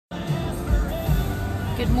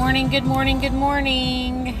Good morning, good morning, good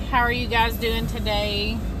morning. How are you guys doing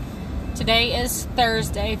today? Today is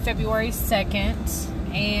Thursday, February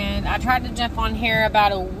 2nd, and I tried to jump on here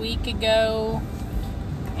about a week ago,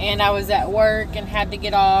 and I was at work and had to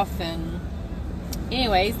get off, and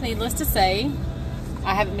anyways, needless to say,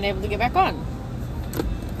 I haven't been able to get back on.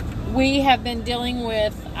 We have been dealing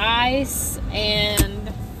with ice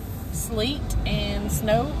and sleet and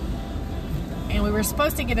snow, and we were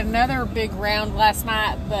supposed to get another big round last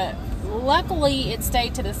night, but luckily it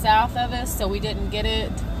stayed to the south of us, so we didn't get it,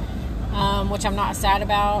 which I'm not sad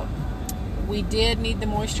about. We did need the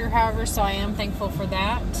moisture, however, so I am thankful for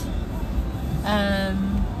that.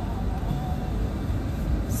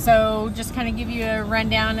 So just kind of give you a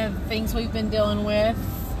rundown of things we've been dealing with.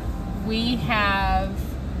 We have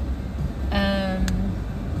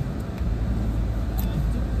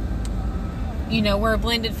we're a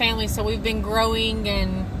blended family, so we've been growing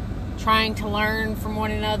and trying to learn from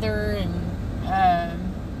one another, and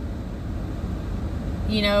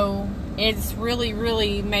it's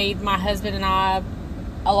really made my husband and I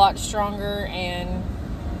a lot stronger and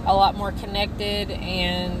a lot more connected,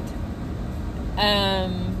 and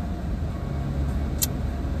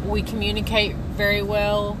we communicate very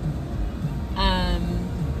well,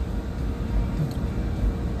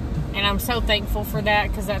 and I'm so thankful for that,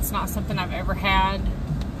 because that's not something I've ever had.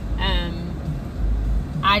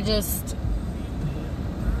 I'm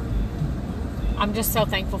just so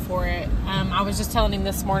thankful for it. I was just telling him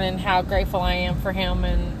this morning how grateful I am for him,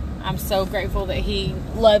 and I'm so grateful that he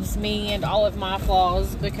loves me and all of my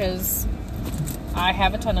flaws, because I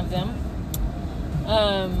have a ton of them.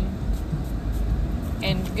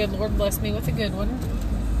 And good Lord bless me with a good one.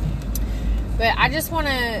 But I just want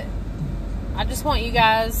you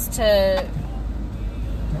guys to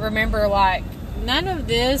remember, like, none of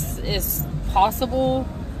this is possible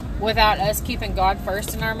without us keeping God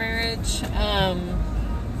first in our marriage.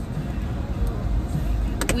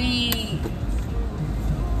 We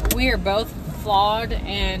are both flawed,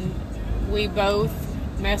 and we both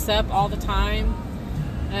mess up all the time.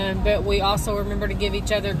 But we also remember to give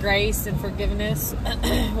each other grace and forgiveness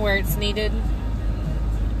where it's needed.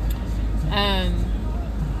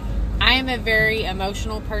 I am a very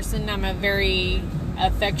emotional person. I'm a very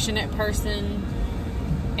affectionate person,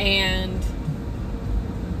 and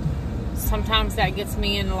sometimes that gets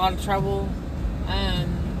me in a lot of trouble.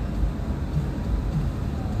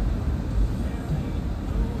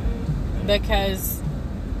 Because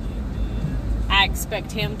I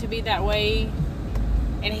expect him to be that way,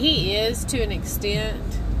 and he is to an extent,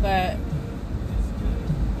 but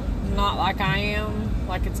not like I am.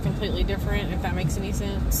 Like, it's completely different, if that makes any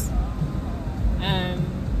sense.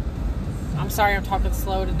 I'm sorry I'm talking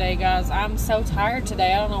slow today, guys. I'm so tired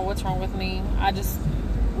today. I don't know what's wrong with me. I just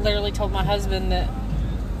literally told my husband that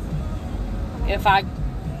if I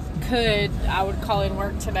could, I would call in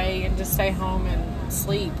work today and just stay home and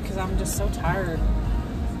sleep, because I'm just so tired.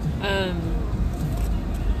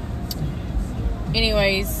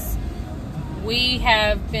 Anyways, we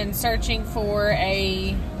have been searching for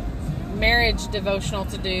a marriage devotional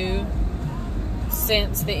to do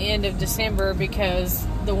since the end of December, because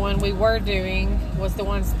the one we were doing was the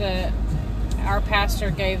ones that our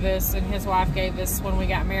pastor gave us and his wife gave us when we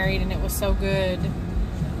got married, and it was so good.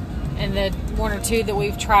 And the one or two that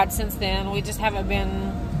we've tried since then, we just haven't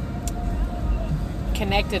been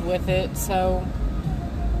connected with it. So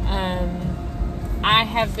I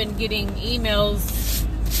have been getting emails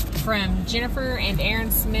from Jennifer and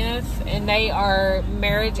Aaron Smith, and they are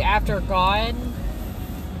Marriage After God.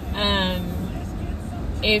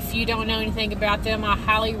 If you don't know anything about them, I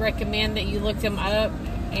highly recommend that you look them up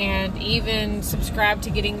and even subscribe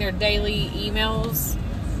to getting their daily emails.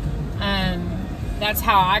 That's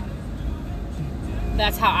how I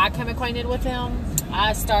come acquainted with them.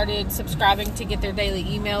 I started subscribing to get their daily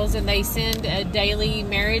emails, and they send a daily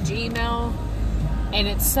marriage email, and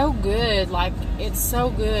it's so good. Like, it's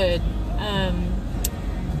so good.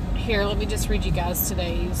 Here, let me just read you guys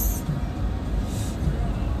today's.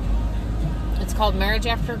 It's called Marriage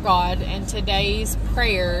After God, and today's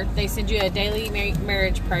prayer, they send you a daily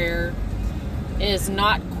marriage prayer, is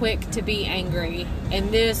not quick to be angry.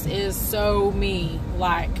 And this is so me.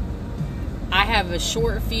 Like, I have a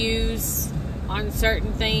short fuse on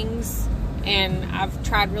certain things, and I've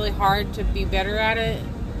tried really hard to be better at it.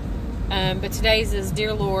 But today's is,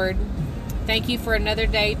 Dear Lord, thank you for another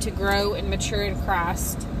day to grow and mature in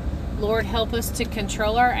Christ. Lord, help us to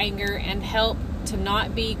control our anger and help to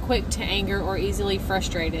not be quick to anger or easily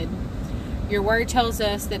frustrated. Your word tells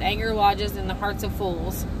us that anger lodges in the hearts of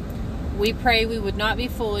fools. We pray we would not be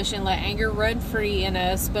foolish and let anger run free in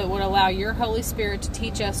us, but would allow your Holy Spirit to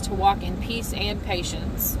teach us to walk in peace and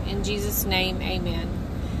patience. In Jesus' name, amen.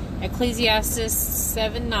 Ecclesiastes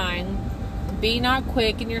 7:9. Be not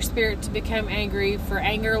quick in your spirit to become angry, for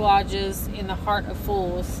anger lodges in the heart of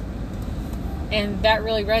fools. And that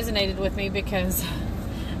really resonated with me because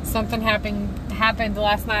something happened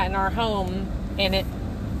last night in our home, and it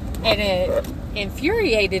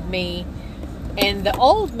infuriated me. And the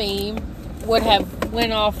old me would have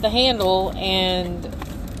went off the handle and,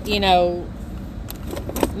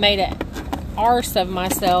 made an arse of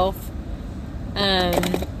myself,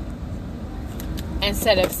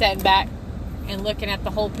 instead of sitting back and looking at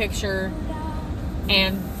the whole picture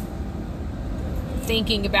and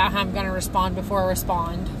thinking about how I'm going to respond before I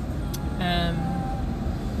respond.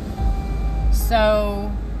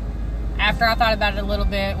 So after I thought about it a little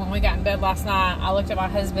bit, when we got in bed last night, I looked at my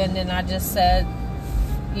husband and I just said,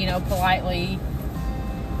 politely,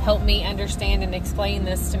 help me understand and explain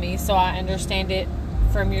this to me so I understand it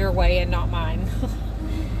from your way and not mine.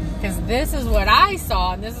 Because this is what I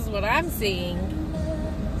saw and this is what I'm seeing,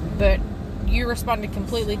 but you responded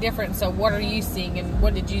completely different. So what are you seeing, and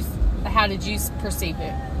how did you perceive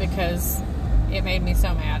it? Because it made me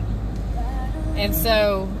so mad. And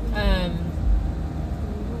so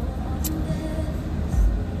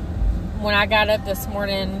when I got up this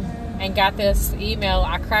morning and got this email,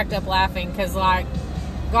 I cracked up laughing because,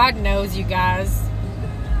 God knows, you guys.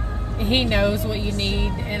 He knows what you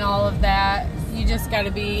need and all of that. You just got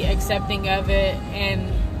to be accepting of it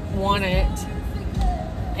and want it.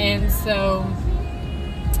 And so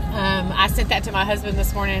I sent that to my husband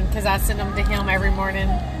this morning because I send them to him every morning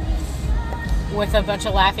with a bunch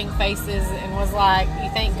of laughing faces and was like, you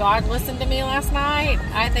think God listened to me last night?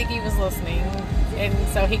 I think he was listening. And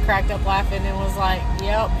so he cracked up laughing and was like,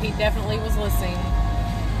 yep, he definitely was listening.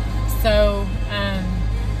 So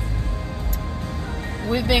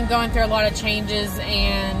we've been going through a lot of changes,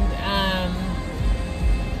 and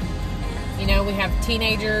we have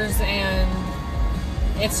teenagers, and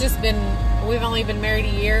it's just been, we've only been married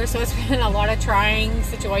a year, so it's been a lot of trying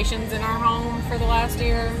situations in our home for the last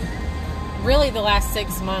year. Really the last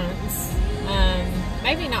 6 months.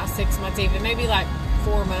 Maybe not 6 months even, maybe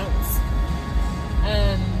 4 months.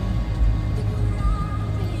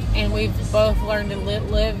 And we've both learned to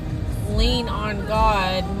lean on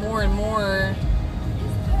God more and more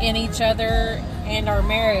in each other and our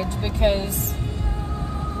marriage, because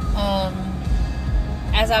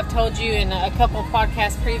as I've told you in a couple of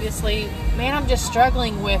podcasts previously, man, I'm just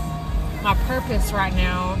struggling with my purpose right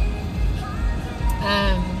now.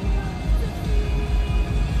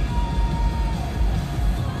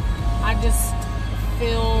 I just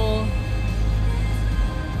feel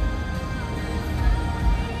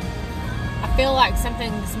like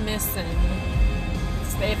something's missing,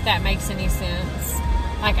 if that makes any sense.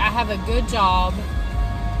 I have a good job.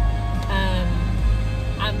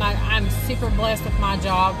 I'm super blessed with my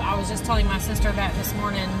job. I was just telling my sister that this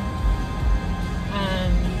morning.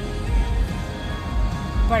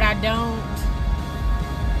 But I don't,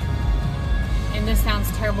 and this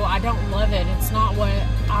sounds terrible, I don't love it. It's not what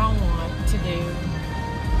I want to do.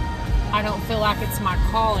 I don't feel like it's my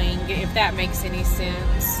calling, if that makes any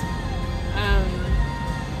sense.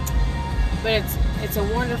 But it's a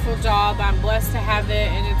wonderful job. I'm blessed to have it,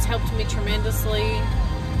 and it's helped me tremendously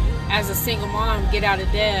as a single mom get out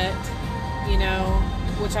of debt,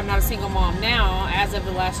 which I'm not a single mom now as of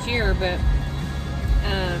the last year, but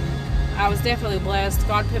I was definitely blessed.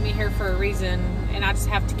 God put me here for a reason, and I just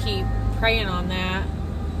have to keep praying on that,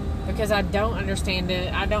 because I don't understand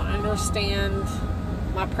it. I don't understand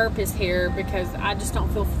my purpose here, because I just don't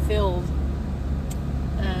feel fulfilled.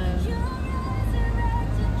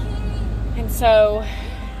 And so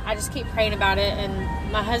I just keep praying about it,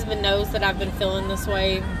 and my husband knows that I've been feeling this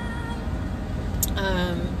way,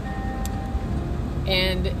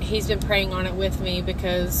 and he's been praying on it with me,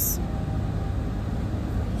 because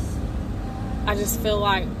I just feel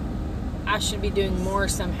like I should be doing more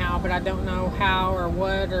somehow, but I don't know how or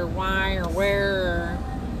what or why or where, or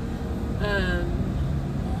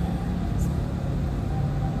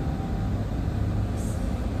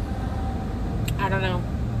I don't know.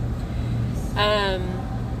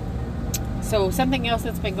 So something else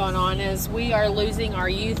that's been going on is we are losing our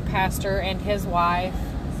youth pastor and his wife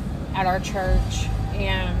at our church,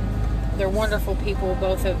 and they're wonderful people,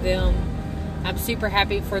 both of them. I'm super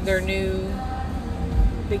happy for their new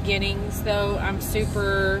beginnings, though. I'm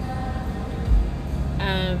super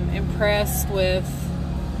impressed with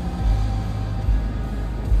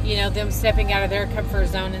them stepping out of their comfort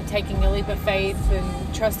zone and taking a leap of faith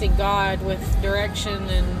and trusting God with direction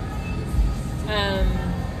and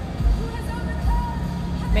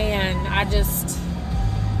Man, I just,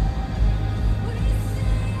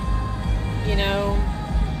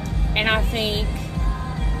 and I think,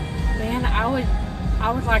 man, I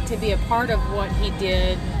would like to be a part of what he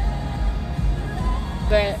did,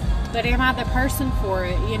 but am I the person for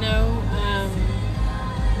it?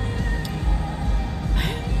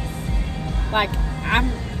 Like,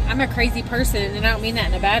 I'm a crazy person, and I don't mean that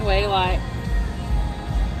in a bad way. Like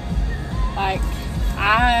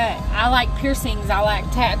I like piercings, I like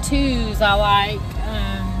tattoos, I like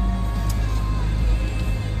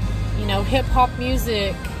hip hop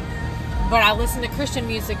music, but I listen to Christian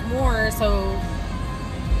music more. So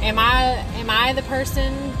am I the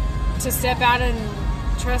person to step out and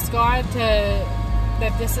trust God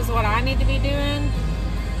that this is what I need to be doing?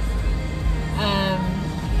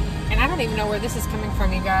 And I don't even know where this is coming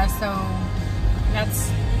from, you guys, so that's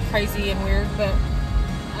crazy and weird, but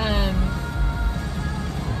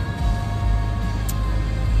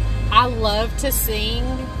I love to sing.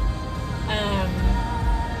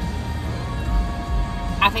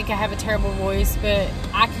 I think I have a terrible voice, but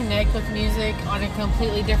I connect with music on a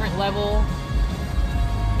completely different level,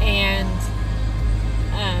 and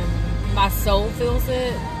my soul feels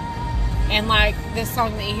it. And like this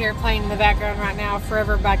song that you hear playing in the background right now,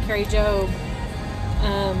 Forever by Carrie Job,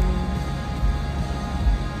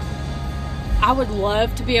 I would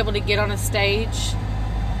love to be able to get on a stage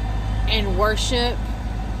and worship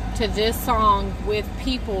to this song with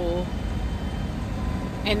people,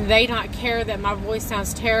 and they not care that my voice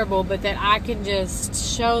sounds terrible, but that I can just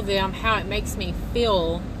show them how it makes me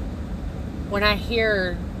feel when I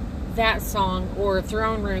hear that song, or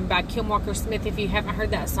Throne Room by Kim Walker Smith. If you haven't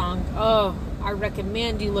heard that song, I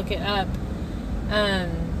recommend you look it up.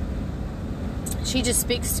 She just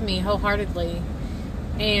speaks to me wholeheartedly,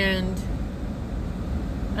 and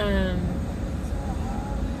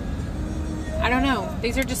I don't know,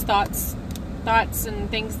 these are just thoughts and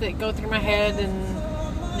things that go through my head,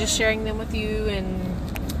 and just sharing them with you. And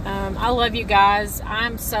I love you guys.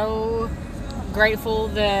 I'm so grateful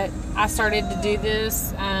that I started to do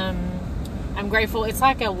this. I'm grateful. It's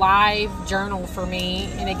like a live journal for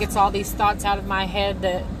me, and it gets all these thoughts out of my head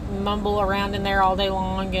that mumble around in there all day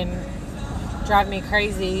long and drive me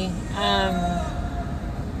crazy.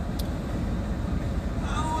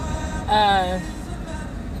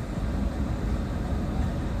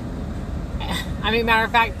 Matter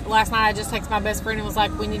of fact, last night I just texted my best friend and was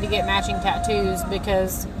like, we need to get matching tattoos,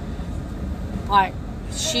 because like,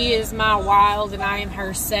 she is my wild and I am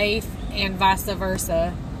her safe, and vice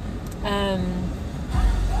versa. I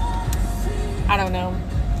don't know.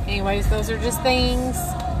 Anyways, those are just things.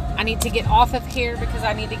 I need to get off of here because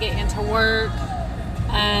I need to get into work.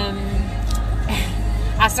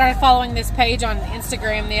 I started following this page on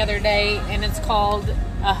Instagram the other day, and it's called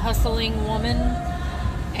A Hustling Woman.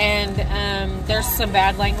 And there's some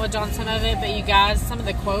bad language on some of it, but you guys, some of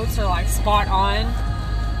the quotes are like spot on.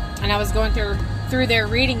 And I was going through there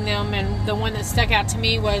reading them, and the one that stuck out to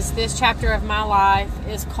me was, this chapter of my life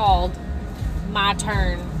is called My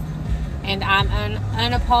Turn, and I'm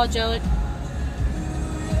unapologetic.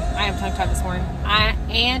 I am tongue-tied this morning.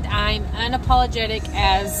 I'm unapologetic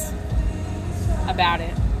as about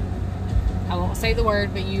it. I won't say the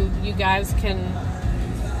word, but you guys can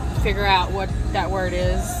figure out what that word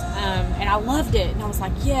is. And I loved it, and I was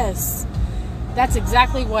like, yes, that's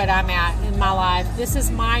exactly what I'm at in my life. This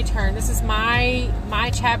is my turn. This is my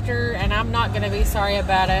chapter, and I'm not going to be sorry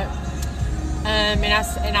about it.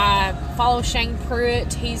 And I follow Shane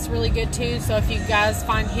Pruitt. He's really good too. So if you guys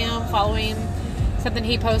find him, follow him. Something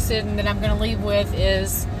he posted and that I'm going to leave with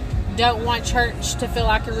is, don't want church to feel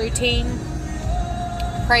like a routine.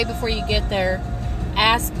 Pray before you get there.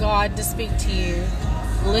 Ask God to speak to you.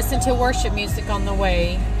 Listen to worship music on the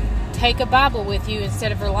way. Take a Bible with you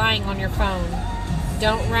instead of relying on your phone.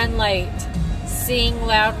 Don't run late. Sing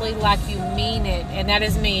loudly like you mean it. And that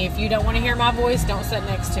is me. If you don't want to hear my voice, don't sit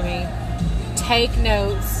next to me. Take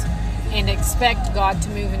notes and expect God to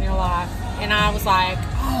move in your life. And I was like,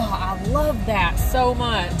 oh, I love that so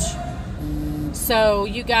much. So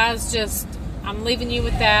you guys, I'm leaving you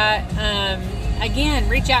with that. Again,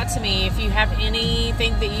 reach out to me if you have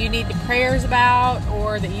anything that you need prayers about,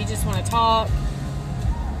 or that you just want to talk.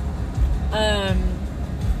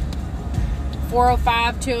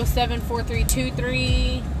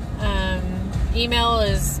 405-207-4323. Email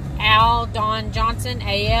is aldonjohnson,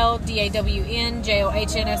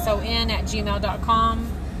 aldawunjohnson@gmail.com.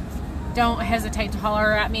 Don't hesitate to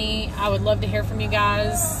holler at me. I would love to hear from you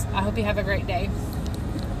guys. I hope you have a great day.